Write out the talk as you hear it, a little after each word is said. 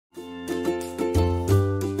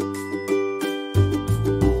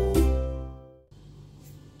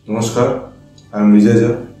Namaskar, I am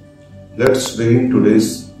Bijay. Let's begin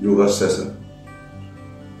today's yoga session.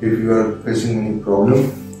 If you are facing any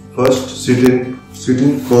problem, first sit in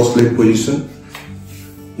cross-leg position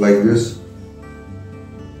like this.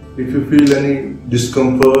 If you feel any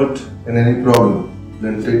discomfort and any problem,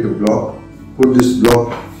 then take a block. Put this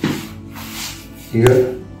block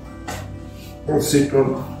here and sit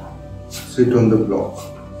on the block.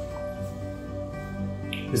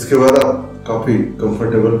 इसके बाद आप काफी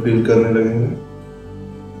comfortable feel करने लगेंगे।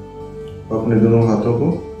 अपने दोनों हाथों को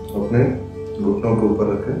अपने घुटनों के ऊपर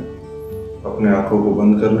रखें, अपने आंखों को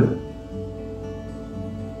बंद कर लें,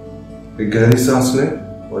 एक गहरी सांस लें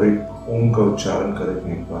और एक ओम का उच्चारण करें।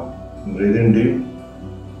 एक बार breathe in deep,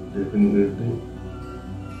 deep in breathe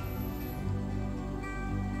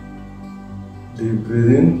deep breath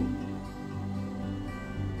in,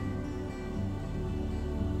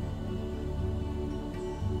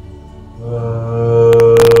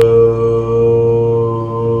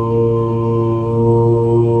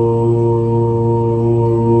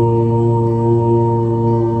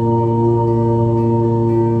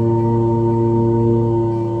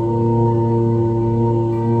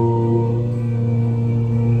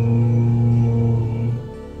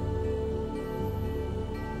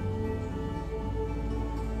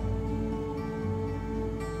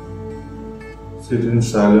 sit in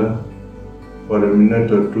silence for a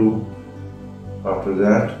minute or two. After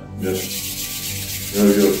that, just rub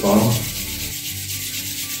your palm.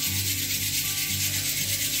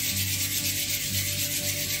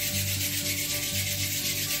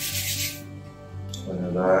 On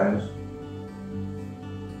your eyes.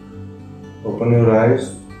 Open your eyes.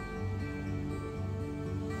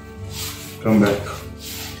 Come back.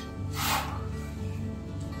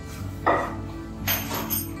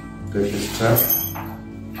 Take a step.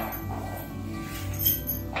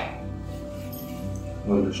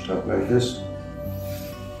 Hold the step like this.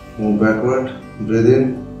 Move backward. Breathe in.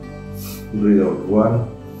 Breathe out. 1.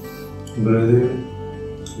 Breathe in.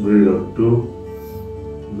 Breathe out. 2.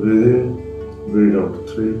 Breathe in. Breathe out.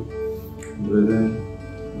 3. Breathe in.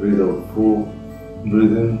 Breathe out. 4.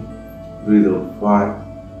 Breathe in. Breathe out. 5.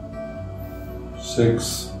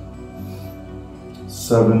 6.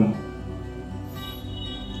 7.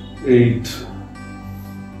 8,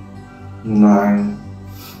 9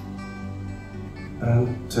 and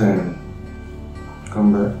 10.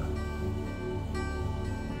 Come back.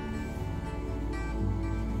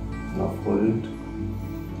 Now hold it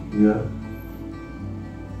here.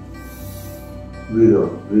 Breathe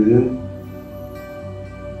out. Breathe in.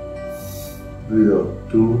 Breathe out.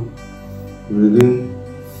 2. Breathe in.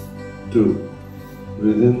 2.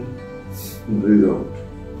 Breathe in. Breathe out.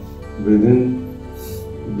 Breathe in.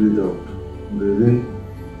 Breathe out. Breathe in.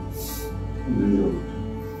 Breathe out.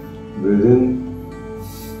 Breathe in.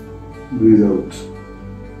 Breathe out.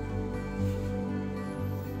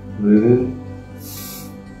 Breathe in.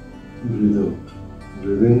 Breathe out.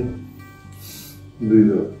 Breathe in.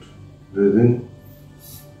 Breathe out. Breathe in.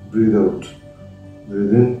 Breathe out.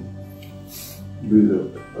 Breathe in. Breathe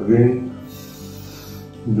out. Again.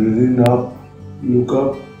 Breathe in up. Look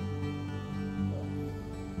up.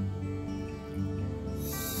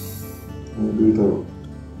 And breathe out.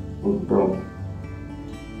 Look down.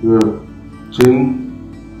 Your chin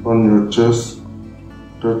on your chest.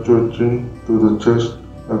 Touch your chin to the chest.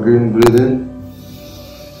 Again breathe in.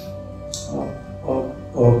 Up, up,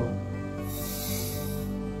 up.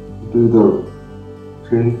 Breathe out.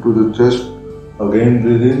 Chin to the chest. Again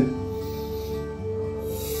breathe in.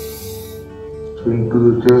 Chin to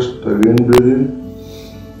the chest. Again breathe in.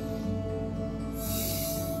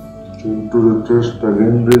 Chin to the chest.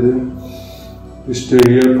 Again breathe in. Stay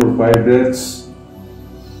here for 5 breaths.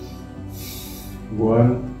 1,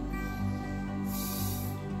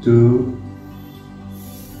 2,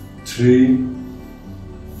 3,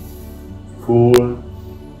 4,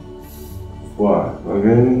 5.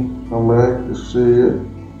 Again, come back. Stay here.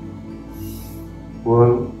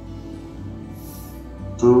 1,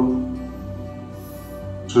 2,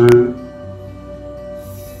 3.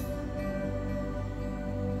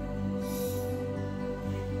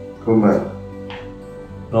 Come back.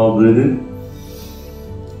 Now breathe in.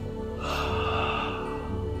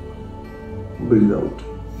 Breathe out.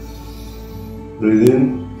 Breathe in.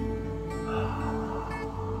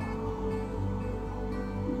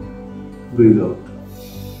 Breathe out.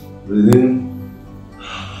 Breathe in.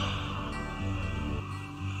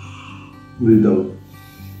 Breathe out.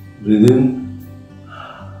 Breathe in.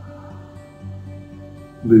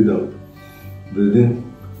 Breathe out. Breathe in.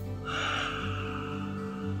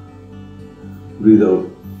 Breathe out.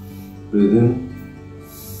 Breathe in.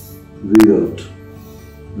 Breathe out.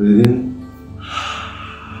 Breathe in.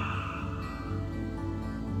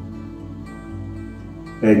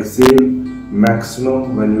 Exhale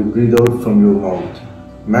maximum when you breathe out from your mouth.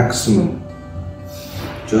 Maximum.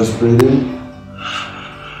 Just breathe in.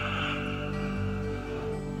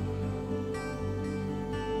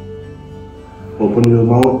 Open your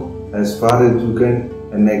mouth as far as you can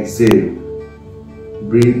and exhale.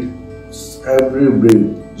 Breathe. Every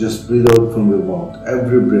breath, just breathe out from your mouth.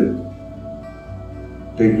 Every breath.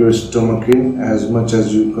 Take your stomach in as much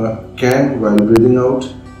as you can while breathing out.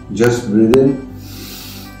 Just breathe in.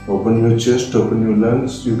 Open your chest, open your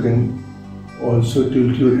lungs. You can also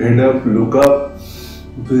tilt your head up, look up.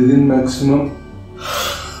 Breathe in maximum.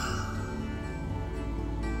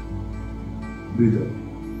 Breathe out.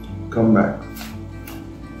 Come back.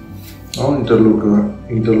 Now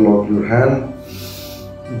interlock your hand.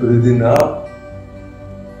 Breathe in up.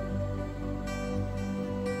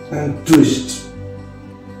 And twist.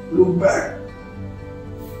 Look back.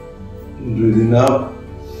 Breathe in up.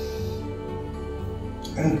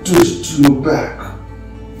 And twist, look back.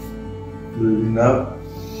 Breathing up.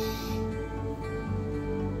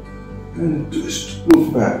 And twist,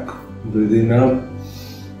 look back. Breathing up.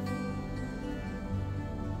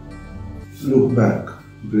 Look back.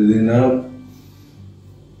 Breathing up.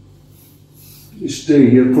 Stay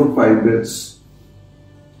here for 5 breaths.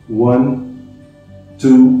 1,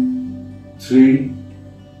 2, 3,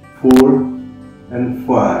 4, and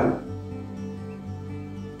 5.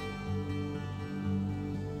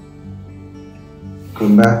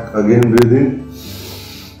 Come back, again breathe in.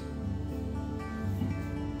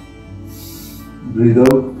 Breathe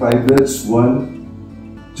out 5 breaths.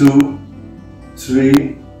 1, 2,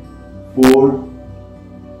 3, 4,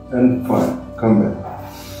 and 5. Come back.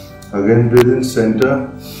 Again breathe in, center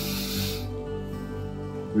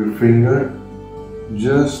your finger.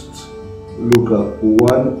 Just look up.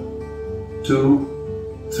 1, 2,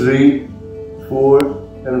 3, 4,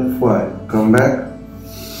 and 5. Come back.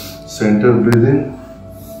 Center, breathe in.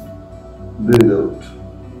 Breathe out.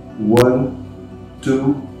 1,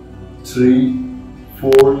 2, 3,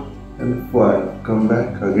 4, and 5. Come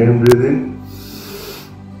back. Again breathe in.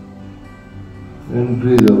 And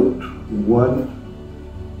breathe out. 1,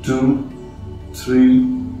 2, 3,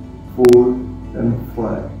 4, and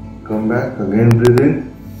 5. Come back. Again breathe in.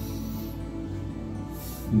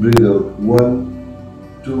 Breathe out.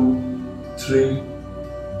 1, 2, 3,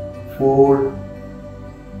 4,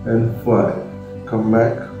 and 5. Come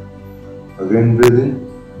back. Again breathe in.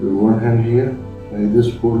 With one hand here, like this,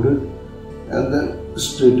 folded, and then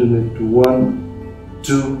straighten it. 1,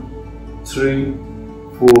 2, 3,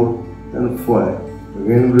 4, and 5.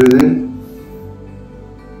 Again breathe in.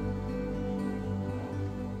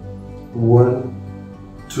 1,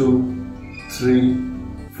 2, 3,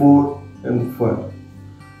 4, and 5.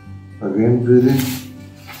 Again breathe in.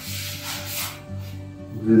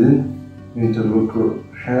 Breathe in. Interlock your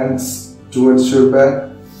hands towards your back.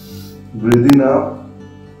 Breathe in up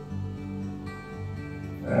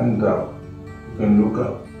and down. You can look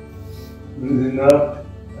up. Breathe in up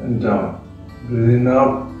and down. Breathe in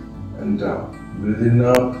up and down. Breathe in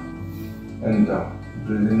up and down.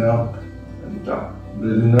 Breathe in up and down.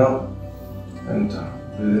 Breathe in up and down.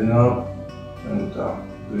 Breathe in up and down.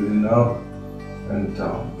 Breathe in up and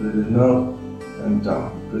down. Breathe in up and down.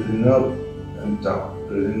 Breathe in up and down.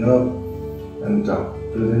 Breathe in up and down.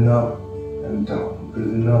 Breathe in up and down.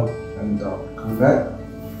 Breathe in up and down. Come back.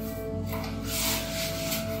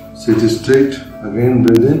 Sit straight. Again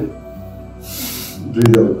breathe in.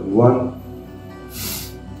 Breathe out. 1, 2.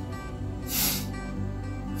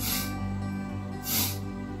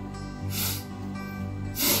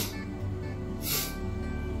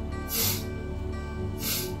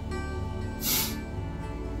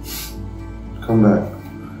 Come back.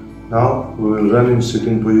 Now we will run in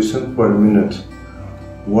sitting position for a minute.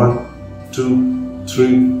 1, 2,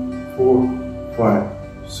 3, 4,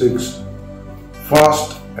 5, 6.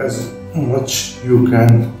 Fast as much you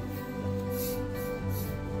can.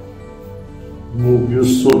 Move your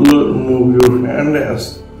shoulder, move your hand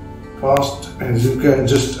as fast as you can.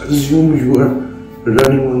 Just assume you are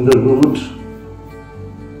running on the road.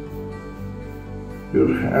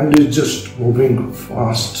 Your hand is just moving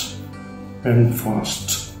fast and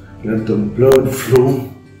fast. Let the blood flow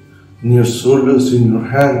in your shoulders, in your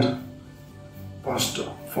hand. Faster,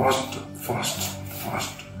 faster, faster,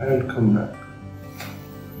 faster, and come back.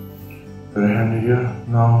 Your hand here.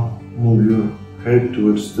 Now move your head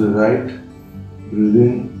towards the right. Breathe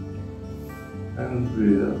in and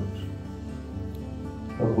breathe out.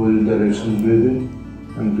 Opposite direction, breathe in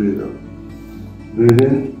and breathe out. Breathe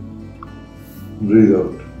in, breathe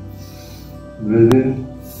out. Breathe in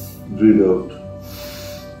breathe out.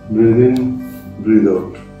 Breathe in, breathe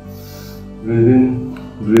out. Breathe in,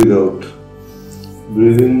 breathe out.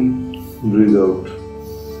 Breathe in, breathe out.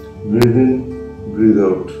 Breathe in, breathe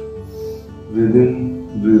out. Breathe in,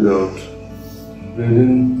 breathe out. Breathe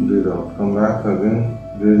in, breathe out. Come back again.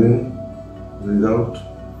 Breathe in, breathe out.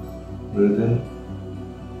 Breathe in.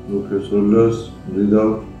 Look your shoulders. Breathe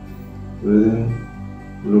out. Breathe in.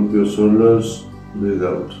 Look your shoulders. Breathe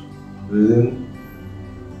out. Breathe in.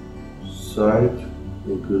 Side.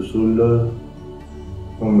 Look your shoulder.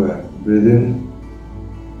 Come back. Breathe in.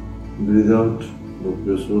 Breathe out. Look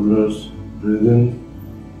your shoulders. Breathe in.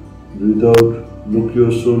 Breathe out. Look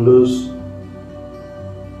your shoulders.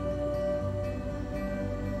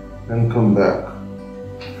 And come back.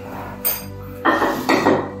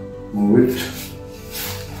 Move it.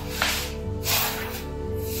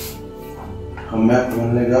 Come back,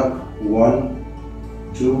 one leg up.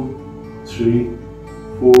 1, 2, 3,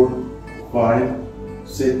 4, 5,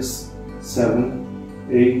 6, 7,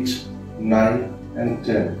 8, 9 and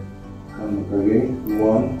 10. Come back again.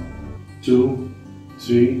 1, 2,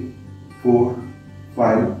 3, 4,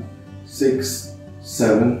 5, 6,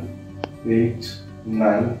 7, 8,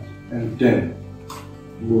 9 and 10.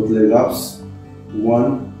 Both leg ups.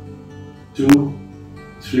 1, 2,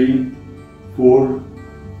 3, 4,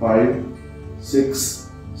 5, 6,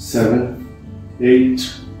 7,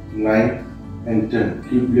 8, 9 and 10.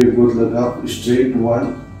 Keep your both leg up straight.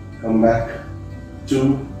 1, come back.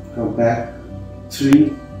 2, come back.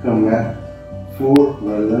 3, come back. 4,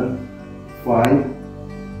 well done.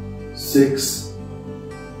 5, 6,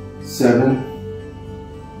 7,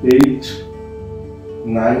 8,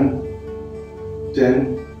 9,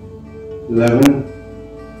 10, 11,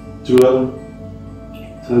 12,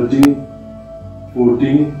 13,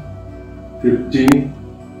 14, 15,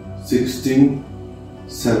 16,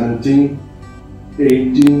 17,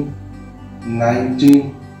 18,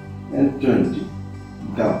 19 and 20.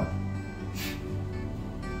 Down.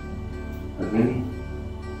 Again.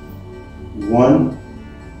 1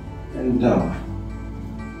 and down.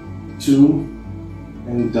 2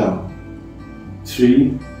 and down.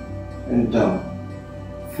 3 and down.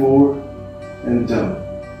 4 and down.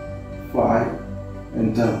 5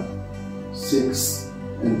 and down. 6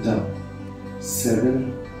 and down.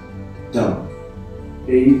 7 down.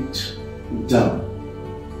 8 down.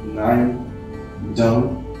 9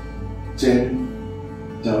 down.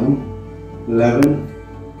 10 down. 11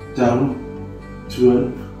 down.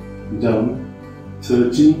 12 down.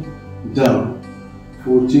 13 down.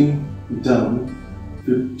 14 down.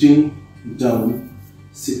 15 down.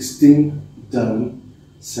 16 down.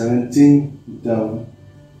 17 down.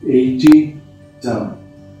 18 down.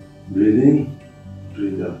 Breathe in,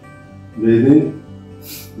 breathe out. Breathe in,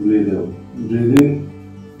 breathe out. Breathe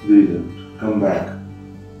in, breathe out. Come back.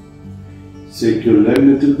 Shake your leg a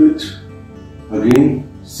little bit. Again,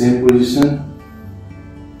 same position.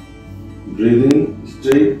 Breathe in,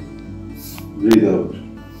 straight. Breathe out.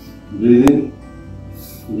 Breathe in,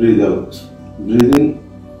 breathe out. Breathe in,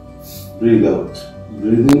 breathe out.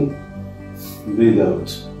 Breathe in, breathe out.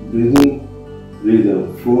 Breathe in, breathe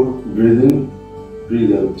out. 4, breathe in,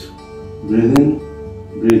 breathe out. Breathe in,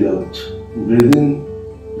 breathe out. Breathe in,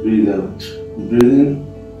 breathe out. Breathe in,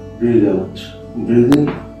 breathe out. Breathe in,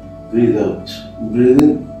 breathe out. Breathe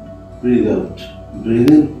in, breathe out.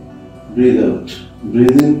 Breathe in, breathe out.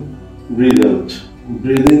 Breathe in, breathe out.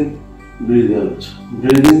 Breathe in, breathe out.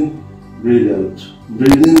 Breathe in, breathe out.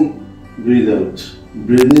 Breathe in, breathe out.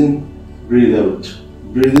 Breathe in, breathe out.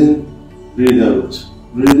 Breathe in, breathe out.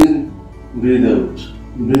 Breathe in, breathe out.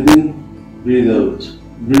 Breathe in, breathe out.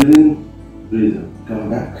 Breathe in, breathe out. Come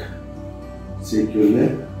back. Shake your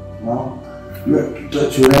leg. Now you have to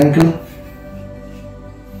touch your ankle.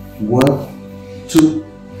 1, 2,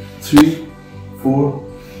 3, 4,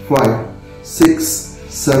 5, 6,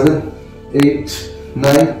 7, 8,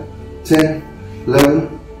 9, 10,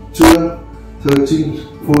 11, 12,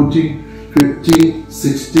 13, 14, 15,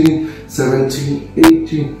 16, 17,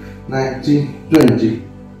 18, 19, 20.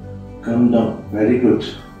 Come down. Very good.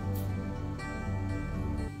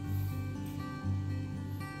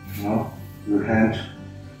 Now your hand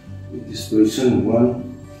in this position. 1,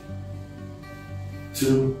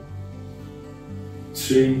 2,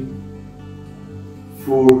 3,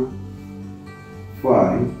 4,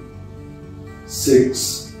 5,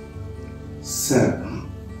 6,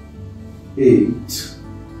 7, 8,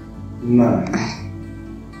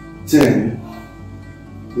 9, 10,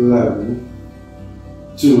 11,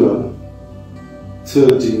 12,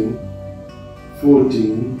 13,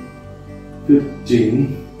 14,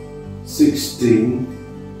 15, 16,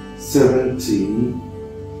 17,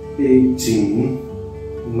 18,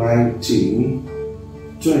 19,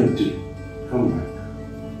 20. Come back.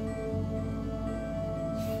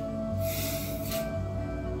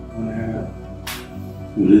 One hand up.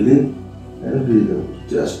 Breathe in and breathe out.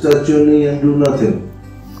 Just touch your knee and do nothing.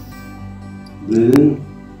 Breathe in,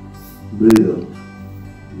 breathe out.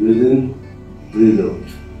 Breathe in, breathe out.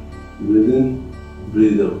 Breathe in,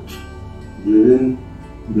 breathe out. Breathe in,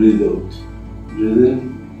 breathe out. Breathe in,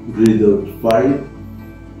 breathe out. 5,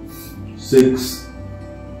 6,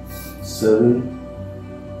 7,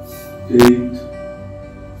 8,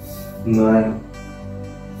 9,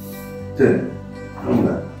 10. Come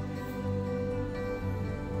back.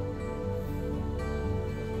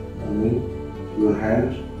 Again, your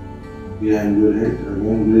hand behind your head.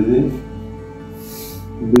 Again, breathe in,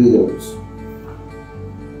 breathe out.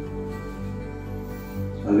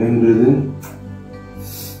 Again, breathe in,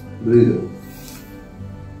 breathe out.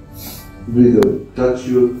 Breathe out. Touch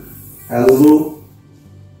your elbow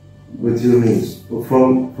with your knees, or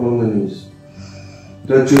from the knees.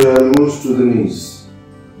 Touch your elbows to the knees.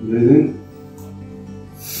 Breathe in,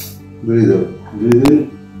 breathe out. Breathe in,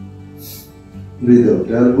 breathe out.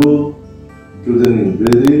 Elbow to the knee.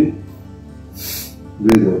 Breathe in,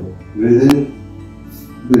 breathe out. Breathe in,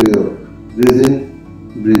 breathe out. Breathe in,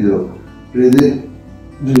 breathe out. Breathe in,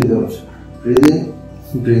 breathe out. Breathe in,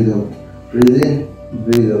 breathe out. Breathe in,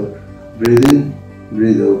 breathe out. Breathe in,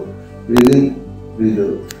 breathe out. Breathe in, breathe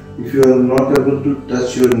out. If you are not able to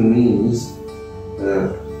touch your knees,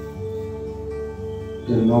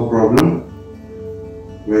 then no problem.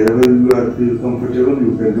 Wherever you feel comfortable,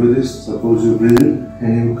 you can do this. Suppose you breathe in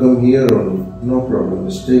and you come here only. No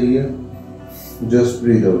problem. Stay here. Just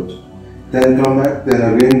breathe out. Then come back. Then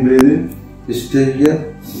again breathe in. Stay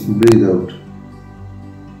here. Breathe out.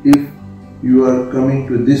 If you are coming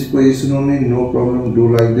to this position only, no problem.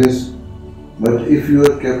 Do like this. But if you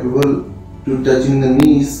are capable to touching the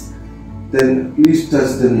knees, then please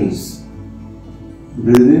touch the knees.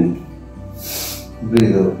 Breathe in,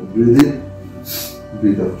 breathe out. Breathe in,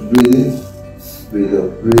 breathe out. Breathe in, breathe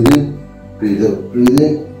out. Breathe in, breathe out. Breathe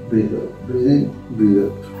in, breathe out. Breathe in, breathe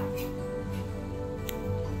out.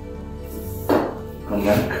 Come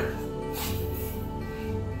back.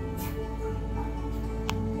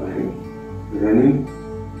 Okay. Running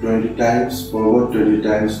 20 times forward, 20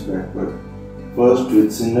 times backward. First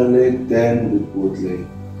with single leg, then with both legs.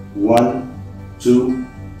 1, 2,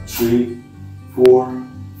 3, 4,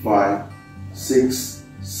 5, 6,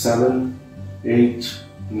 7, 8,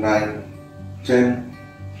 9, 10,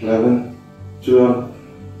 11, 12,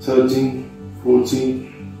 13,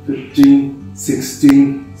 14, 15,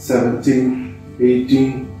 16, 17,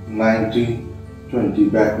 18, 19, 20.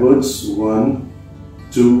 Backwards. 1,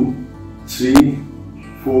 2, 3,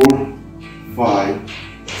 4, 5,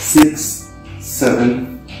 6,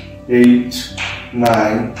 7, 8,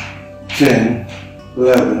 9, 10,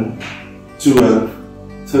 11, 12,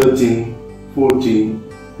 13, 14,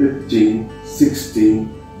 15, 16,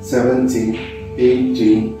 17,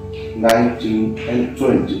 18, 19 and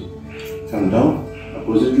 20. Come down.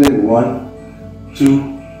 Opposite leg. 1,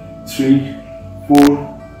 2, 3,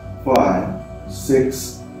 4, 5,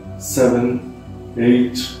 6, 7,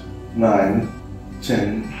 8, 9,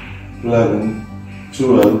 10, 11,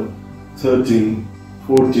 12, 13,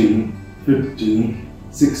 14, 15,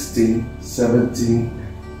 16, 17,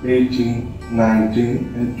 18,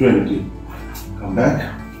 19 and 20. Come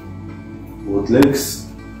back. Both legs.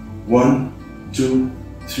 1, 2,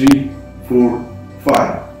 3, 4,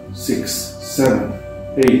 5, 6, 7,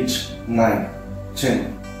 8, 9,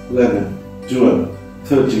 10, 11, 12,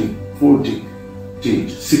 13, 14, 15,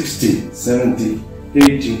 16, 17,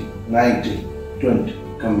 18, 19, 20.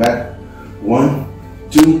 Come back. 1,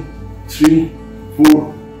 2, 3,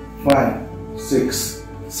 4, 5, 6,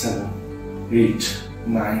 7, 8,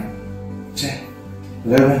 9, 10,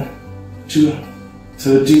 11, 12,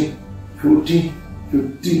 13, 14,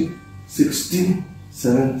 15, 16,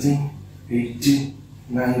 17, 18,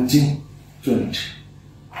 19, 20.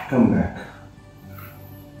 Come back.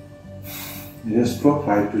 Just for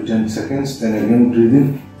 5 to 10 seconds, then again breathe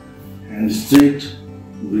in and straight,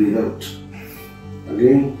 breathe out.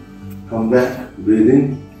 Again, come back, breathe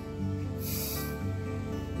in,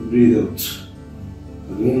 breathe out.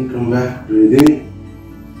 Again, come back, breathe in,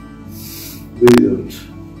 breathe out.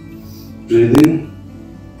 Breathe in,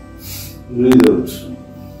 breathe out.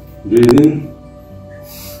 Breathe in,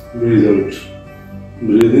 breathe out.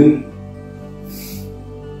 Breathe in,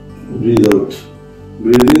 breathe out.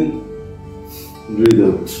 Breathe in, breathe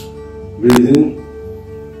out. Breathe in,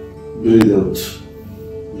 breathe out.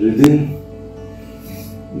 Breathe in,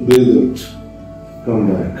 breathe out. Come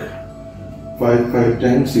back. 5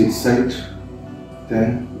 times each side.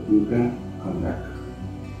 then you can come back.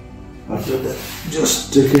 After that,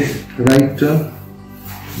 just take a right turn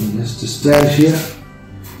and just stand here.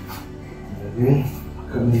 Again,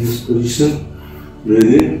 come in this position.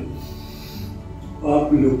 Breathe in.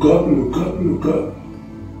 Up, look up, look up, look up.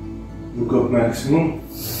 Look up maximum.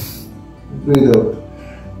 Breathe out.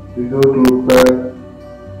 Breathe out, look back.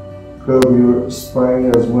 Curve your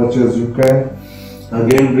spine as much as you can.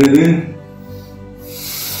 Again, breathe in.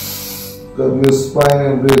 Curve your spine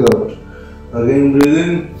and breathe out. Again, breathe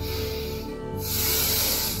in.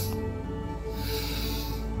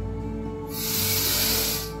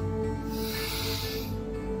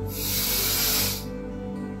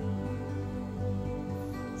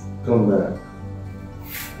 Come back.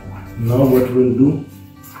 Now what we'll do,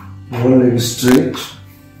 one leg straight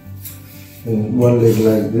and one leg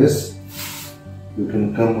like this. You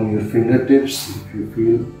can come on your fingertips. If you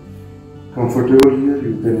feel comfortable here,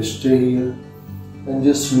 you can stay here and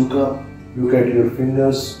just look up, look at your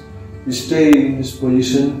fingers. You stay in this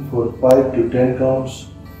position for 5 to 10 counts.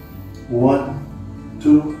 1,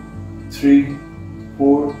 2, 3,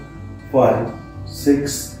 4, 5,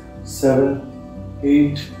 6, 7,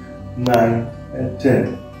 8, 9 and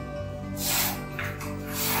 10.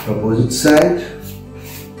 Opposite side.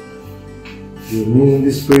 Your knee in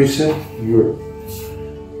this position, your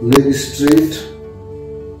leg is straight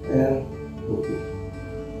and okay.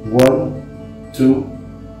 1, 2,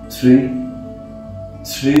 3,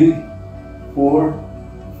 3, 4,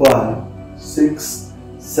 5, 6,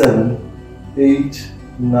 7, 8,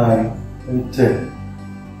 9 and 10.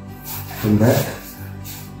 Come back.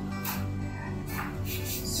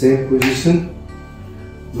 Same position,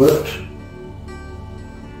 but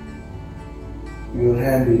your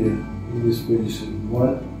hand here in this position.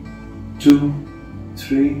 1, 2,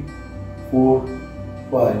 3, 4,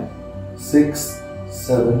 5, 6,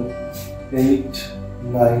 7, 8,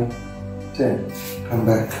 9, 10. Come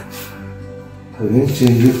back. Again,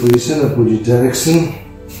 change your position, opposite direction.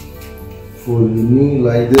 Fold your knee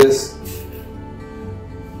like this.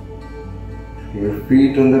 Your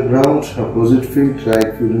feet on the ground, opposite feet,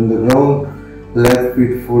 right feet on the ground, left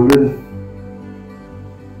feet folded.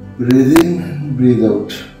 Breathe in, breathe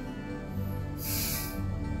out.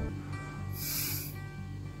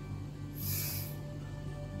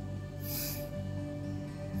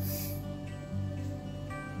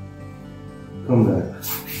 Come back.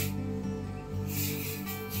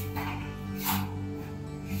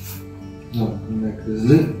 Now come back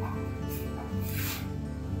easily.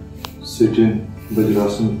 Sit in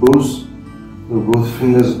Vajrasana pose. With both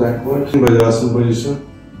fingers backward. Vajrasana position.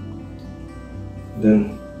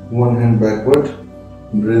 Then one hand backward.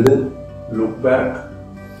 Breathe in. Look back.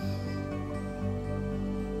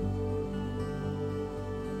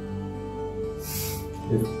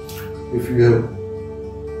 If you have,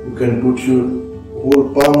 you can put your whole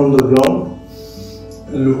palm on the ground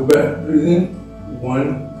and look back. Breathe in.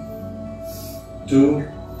 1, 2,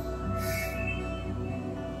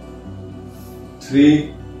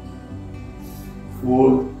 3,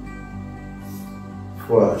 4,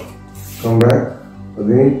 5. Come back.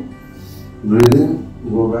 Again. Breathe in.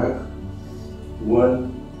 Go back.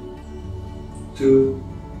 1, 2,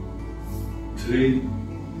 3,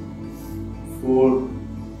 4,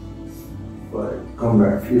 5. Come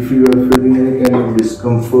back. If you are feeling any kind of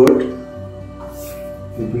discomfort,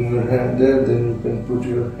 keeping your hand there, then you can put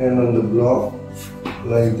your hand on the block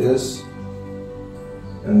like this.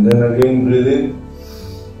 And then again breathe in.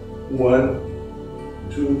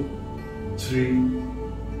 1, 2, 3,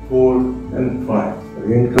 4 and 5.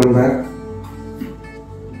 Again come back.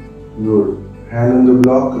 Your hand on the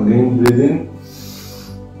block. Again breathe in.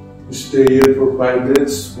 Stay here for 5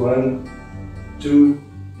 breaths. 1, 2,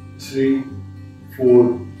 3, 4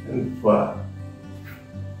 and 5.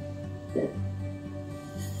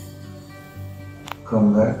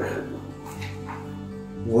 Come back.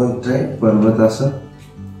 One time, Parvatasana.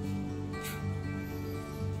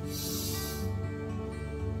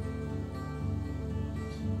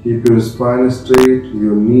 Keep your spine straight,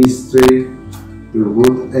 your knees straight, your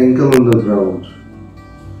both ankle on the ground.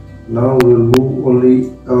 Now we will move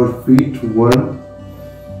only our feet. 1,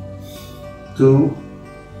 2,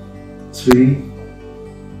 3,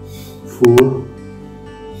 4,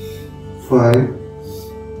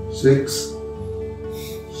 5, 6,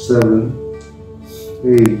 7,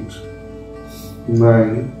 8,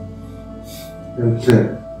 9 and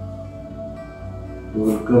 10. We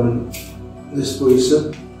will come in this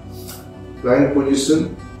position, plank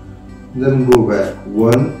position, then go back.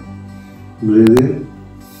 1, breathe in,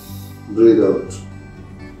 breathe out.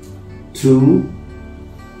 2,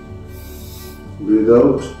 breathe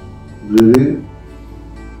out, breathe in,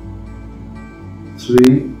 3,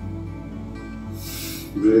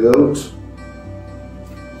 breathe out,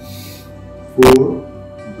 4,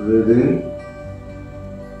 breathe in,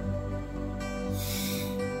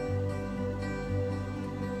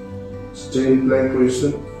 5, stay in plank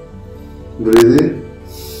position, breathe in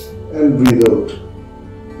and breathe out,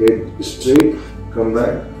 head straight, come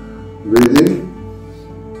back, breathe in,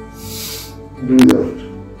 breathe out,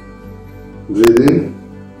 breathe in,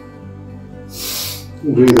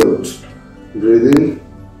 breathe out, breathe in,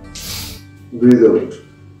 breathe out,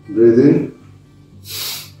 breathe in,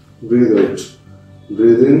 breathe out,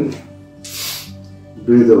 breathe in,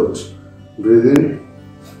 breathe out, breathe in,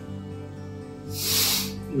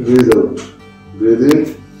 breathe out, breathe in,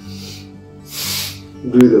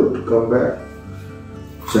 breathe out, come back,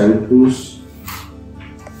 child pose,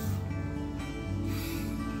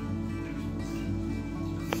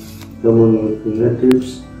 come on your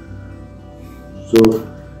fingertips, so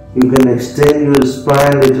you can extend your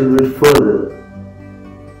spine a little bit further.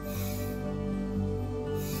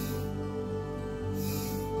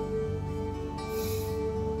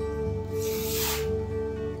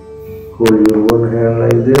 Hold your one hand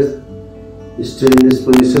like this. Stay in this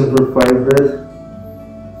position for 5 breaths.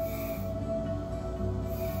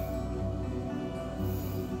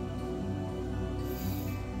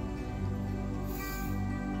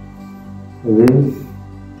 Again,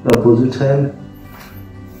 opposite hand.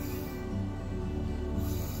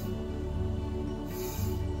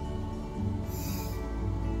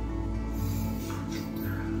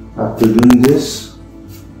 After doing this,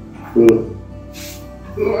 we'll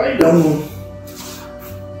lie down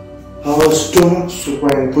our stomach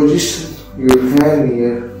supine position, your hand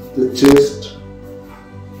near the chest,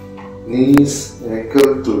 knees,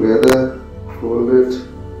 ankle together, hold it,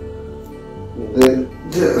 and then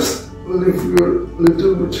just lift your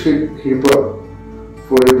little bit hip up,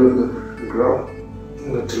 forehead on the ground,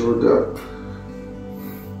 little bit up.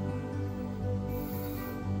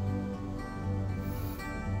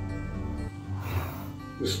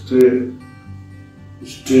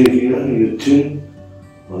 Stay here, your chin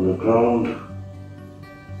on the ground.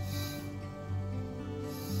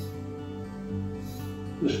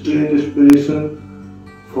 Stay in this position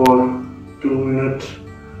for 2 minutes,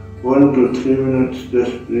 1 to 3 minutes.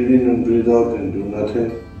 Just breathe in and breathe out and do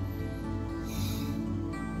nothing.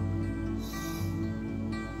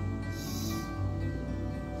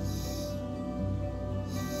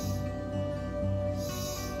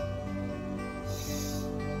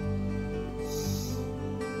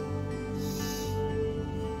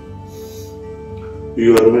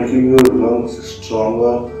 You are making your lungs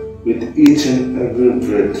stronger with each and every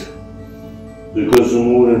breath, because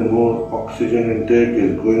more and more oxygen intake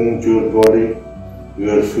is going into your body. You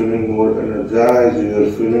are feeling more energized, you are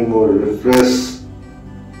feeling more refreshed.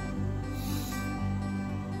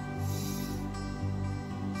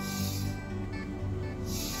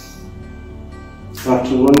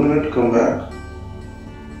 After 1 minute, come back.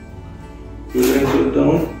 Your ankle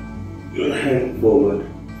down, your hand forward.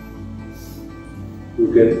 You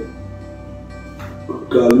can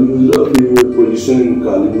Kali Mudra, be your position in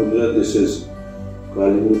Kali Mudra. This is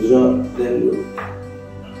Kali Mudra. Then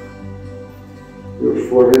your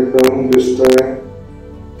forehead down this time,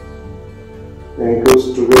 ankles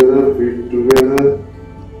together, feet together.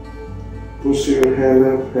 Push your hand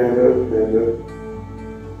up, hand up, hand up.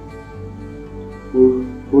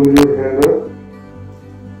 Pull your hand up,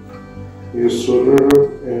 your shoulder up,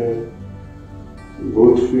 and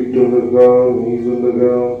both feet on the ground, knees on the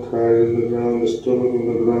ground, thighs on the ground, stomach on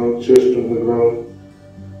the ground, chest on the ground.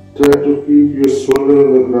 Try to keep your shoulder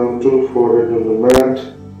on the ground too, forehead on the mat.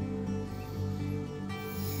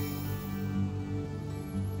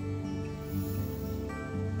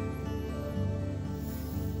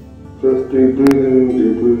 Just deep breathe in,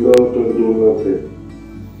 deep breathe out and do nothing.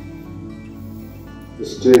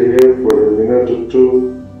 Stay here for a minute or two.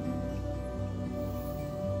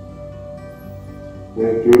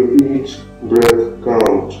 Make your each breath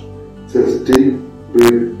count. Just deep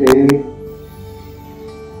breathe in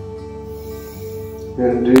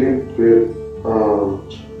and deep breathe out.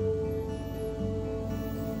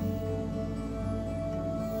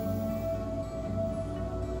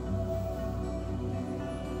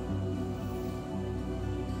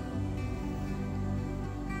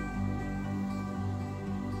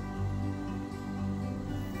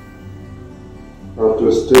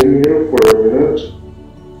 After staying here for a minute,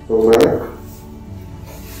 come back.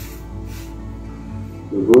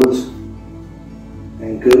 Good.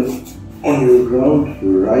 Ankle on your ground,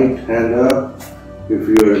 your right hand up. If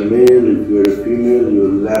you are a male, if you are a female, your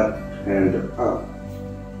left hand up.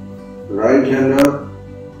 Right hand up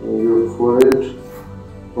on your forehead,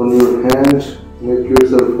 make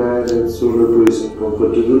yourself hand and shoulder position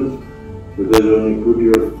comfortable, because when you put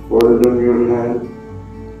your forehead on your hand,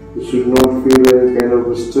 you should not feel any kind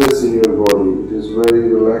of stress in your body. It is very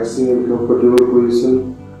relaxing and comfortable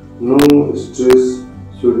position. No stress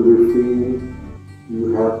should be feel.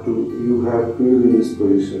 You have feel in this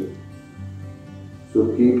position. So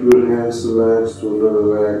keep your hands relaxed, shoulder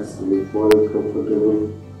relaxed, your forehead comfortable.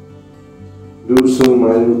 Do some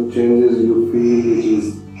minor changes you feel it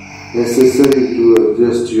is necessary to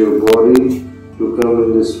adjust your body to come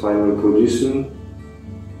in this final position.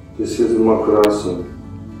 This is Makarasana.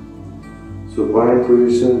 So bind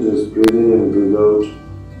position, just breathe in and breathe out.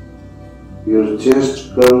 Your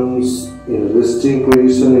chest comes in resting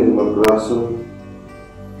position in Makarasana.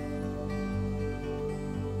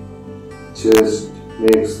 Chest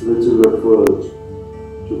makes little effort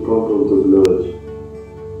to pump out the blood.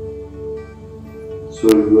 So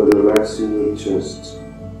you are relaxing your chest.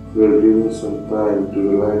 You are giving some time to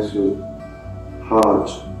relax your heart.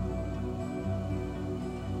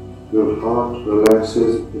 Your heart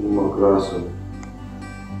relaxes in Makarasana.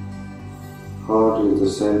 Heart is the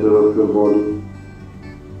center of your body.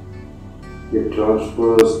 It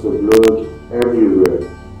transfers the blood everywhere.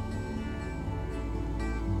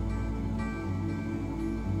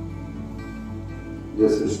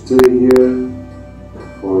 Just stay here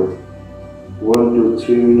for 1 to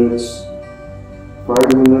 3 minutes,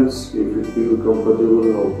 5 minutes if you feel comfortable,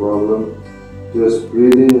 no problem. Just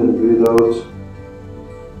breathe in and breathe out.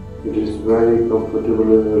 It is very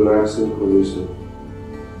comfortable and relaxing position.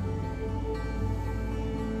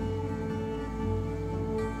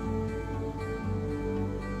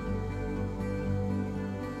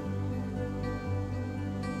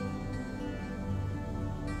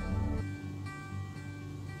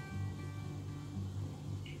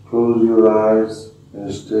 Close your eyes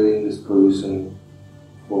and stay in this position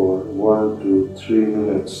for 1 to 3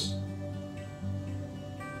 minutes.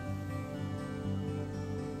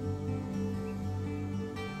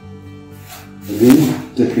 Again,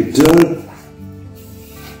 take a turn.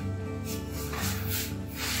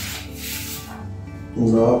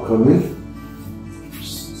 Now come in.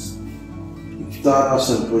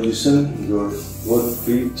 Uttanasana position, your both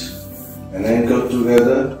feet and ankle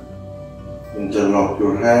together. Interlock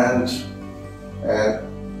your hands and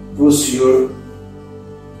push your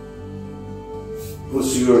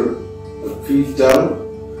feet down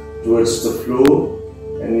towards the floor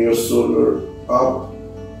and your shoulder up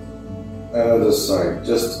another side,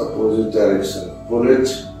 just opposite direction. Pull it,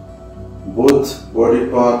 both body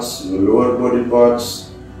parts, your lower body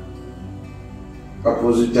parts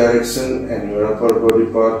opposite direction and your upper body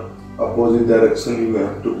part opposite direction. You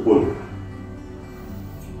have to pull.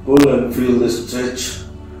 Pull and feel the stretch.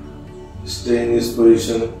 Stay in this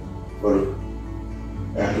position for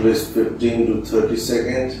at least 15 to 30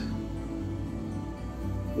 seconds.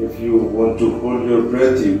 If you want to hold your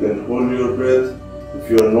breath, you can hold your breath. If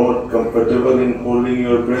you are not comfortable in holding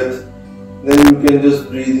your breath, then you can just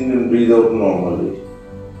breathe in and breathe out normally.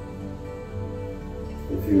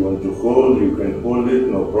 If you want to hold, you can hold it,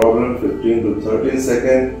 no problem. 15 to 13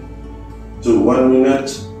 seconds to 1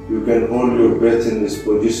 minute. You can hold your breath in this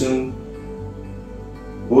position.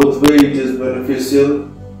 Both way it is beneficial.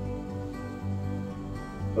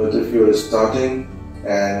 But if you are starting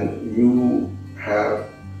and you have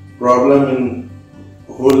problem in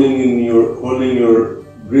holding your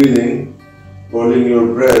breathing, holding your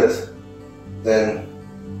breath, then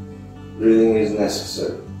breathing is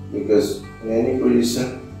necessary, because in any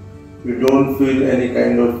position you don't feel any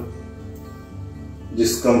kind of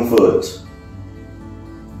discomfort.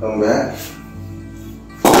 Come back.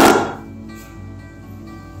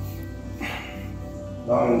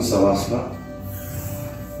 Now in Savasana.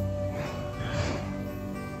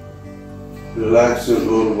 Relax your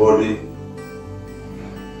whole body.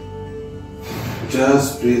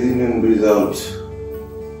 Just breathe in and breathe out.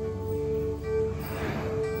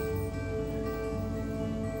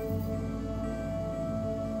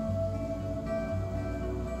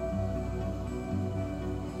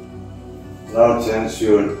 Now tense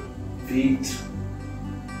your feet,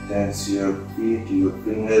 your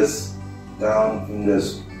fingers down,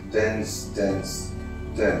 fingers tense,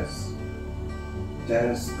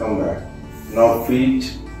 come back. Now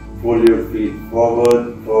feet, pull your feet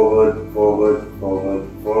forward, more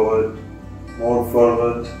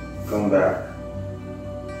forward, come back.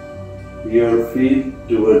 Your feet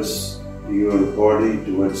towards your body,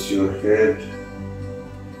 towards your head.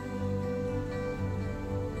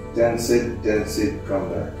 Tense it, come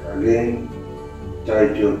back. Again,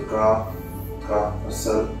 tight your calf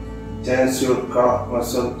muscle. Tense your calf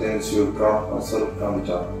muscle, come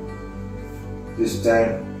down. This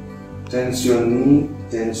time, tense your knee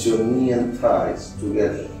and thighs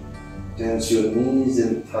together. Tense your knees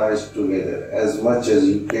and thighs together as much as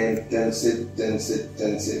you can. Tense it, tense it,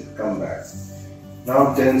 tense it. Come back.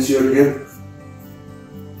 Now tense your hip.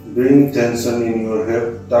 Bring tension in your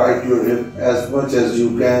hip. Tight your hip as much as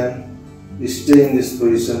you can. Stay in this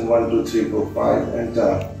position 1, 2, 3, 4, 5 and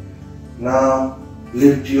down. Now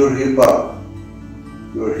lift your hip up.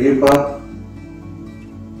 Your hip up.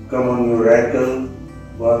 Come on your ankle.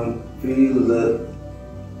 One, feel the.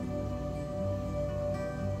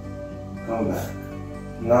 Come back.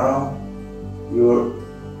 Now your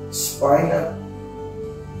spine up.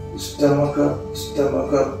 Stomach up,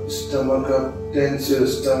 stomach up, stomach up. Tense your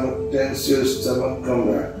stomach, tense your stomach.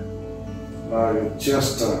 Come back. Now your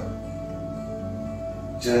chest up.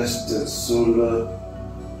 Chest and shoulder.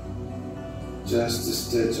 Just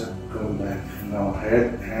stretch up. Come back. Now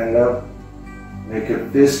head, hand up. Make a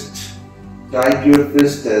fist. Tight your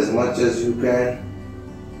fist as much as you can.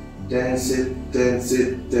 Tense it, tense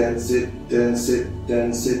it, tense it, tense it,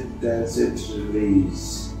 tense it, tense it,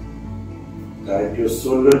 release. Tight your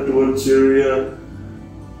shoulder towards your ear.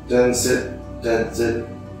 Tense it,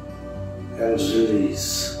 and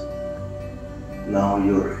release. Now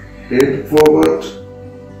your head forward.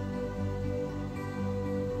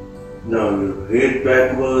 Now your head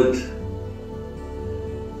backward.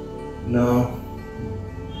 Now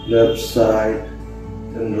left side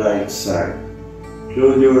and right side.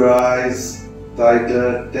 Close your eyes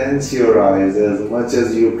tighter, tense your eyes as much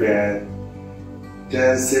as you can.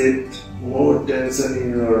 Tense it, more tension in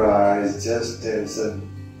your eyes, just tension,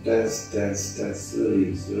 tense, tense, tense,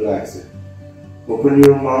 release, relax it. Open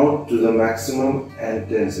your mouth to the maximum and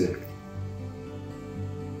tense it.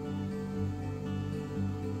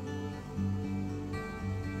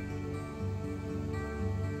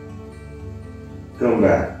 Come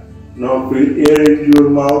back. Now feel air into your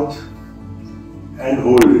mouth and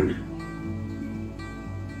hold it.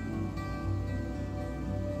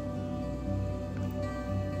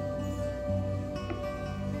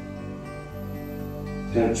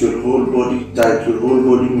 Tense your whole body, tight your whole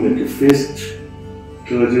body, make a fist,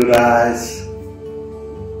 close your eyes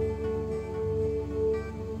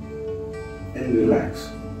and relax.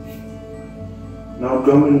 Now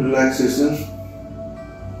come in relaxation.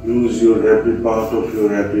 Use your every part of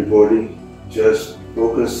your every body. Just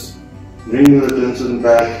focus. Bring your attention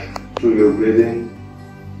back to your breathing.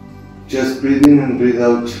 Just breathe in and breathe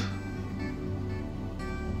out.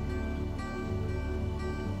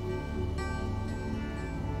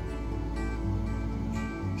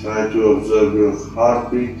 Try to observe your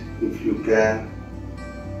heartbeat if you can.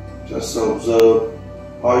 Just observe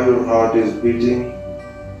how your heart is beating.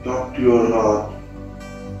 Talk to your heart.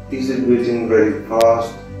 Is it beating very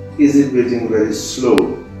fast? Is it beating very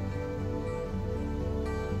slow?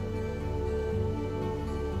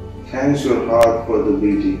 Thanks your heart for the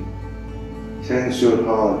beating. Thanks your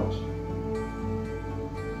heart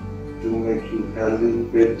to make you healthy,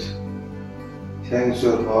 fit. Thanks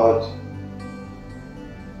your heart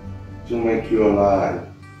to make you alive.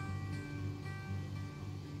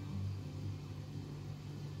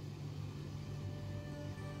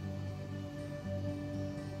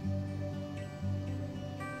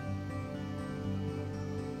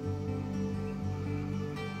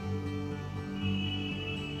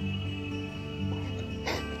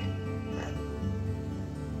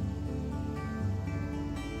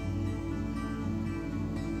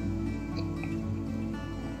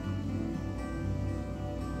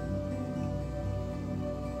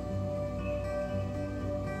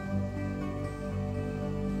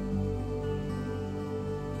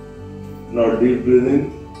 Now deep breathing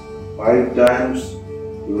 5 times.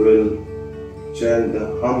 You will chant the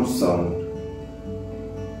hum sound.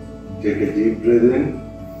 Take a deep breath in.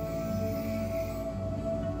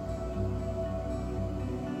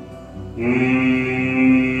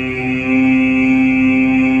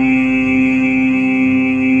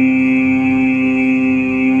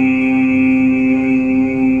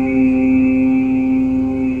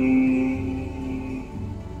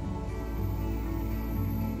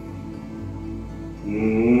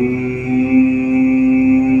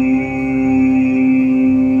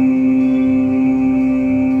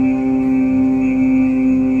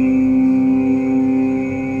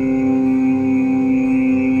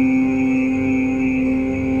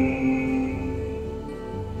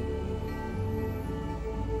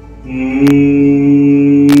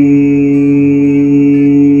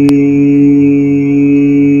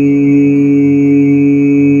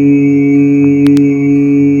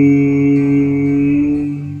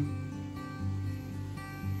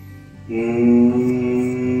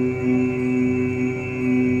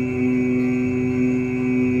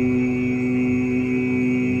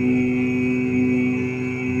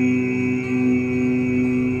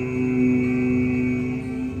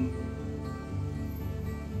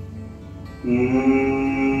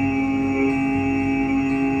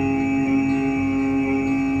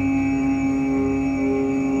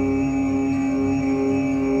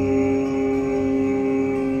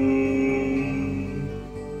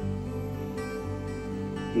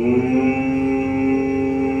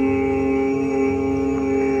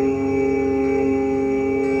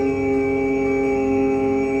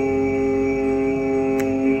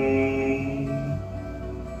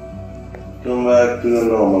 back to the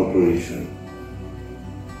normal position.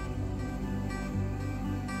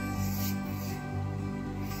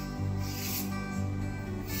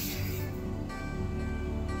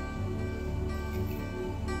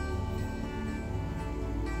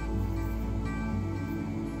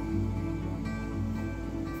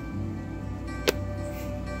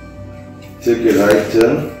 Take a right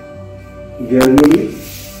turn. Gradually,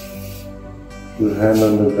 your hand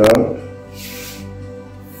on the ground.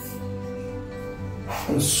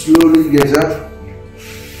 And slowly get up.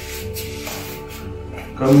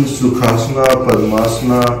 Come in Sukhasana,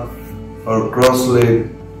 Padmasana or cross leg.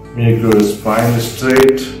 Make your spine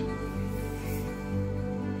straight.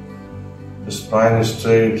 The spine is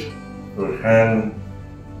straight. Your hand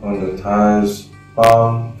on the thighs,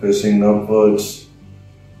 palm facing upwards.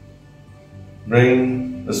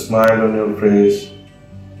 Bring a smile on your face.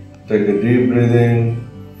 Take a deep breath in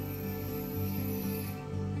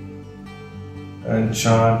and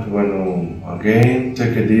chant one Om. Again,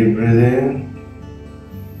 take a deep breath in.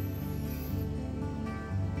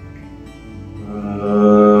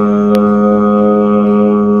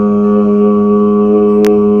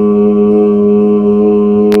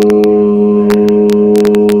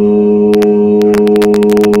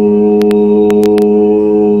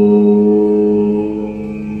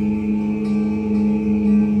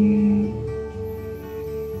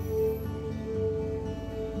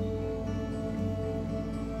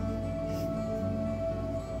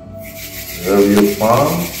 Rub your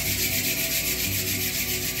palm.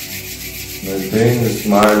 Maintain a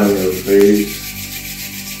smile on your face.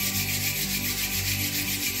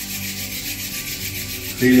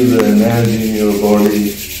 Feel the energy in your body.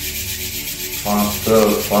 Faster,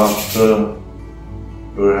 faster.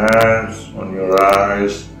 Your hands on your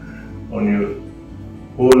eyes, on your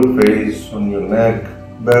whole face, on your neck,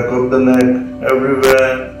 back of the neck,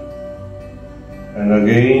 everywhere. And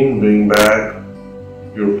again bring back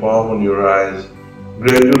your palm on your eyes.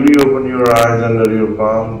 Gradually open your eyes under your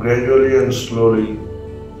palm, gradually and slowly,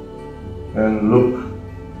 and look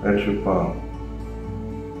at your palm.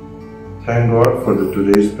 Thank God for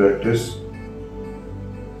today's practice.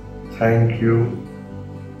 Thank you.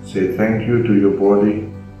 Say thank you to your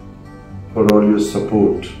body for all your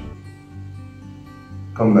support.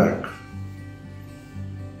 Come back.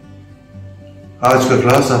 आज का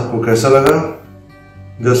class आपको कैसा लगा?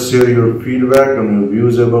 Just share your feedback and your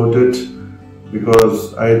views about it,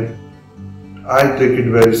 because I take it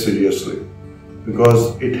very seriously,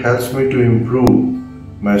 because it helps me to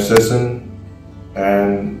improve my session,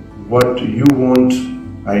 and what you want,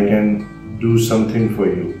 I can do something for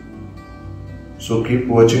you. So keep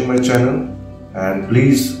watching my channel and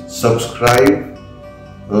please subscribe,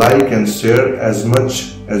 like and share as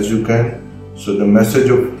much as you can, so the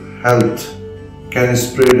message of health can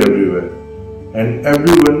spread everywhere. And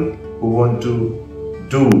everyone who want to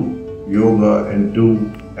do yoga and do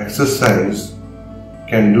exercise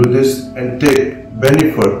can do this and take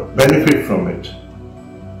benefit from it.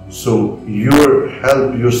 So your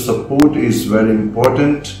help, your support is very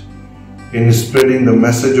important in spreading the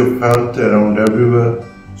message of health around everywhere.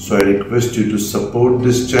 So I request you to support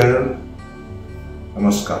this channel.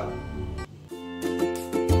 Namaskar.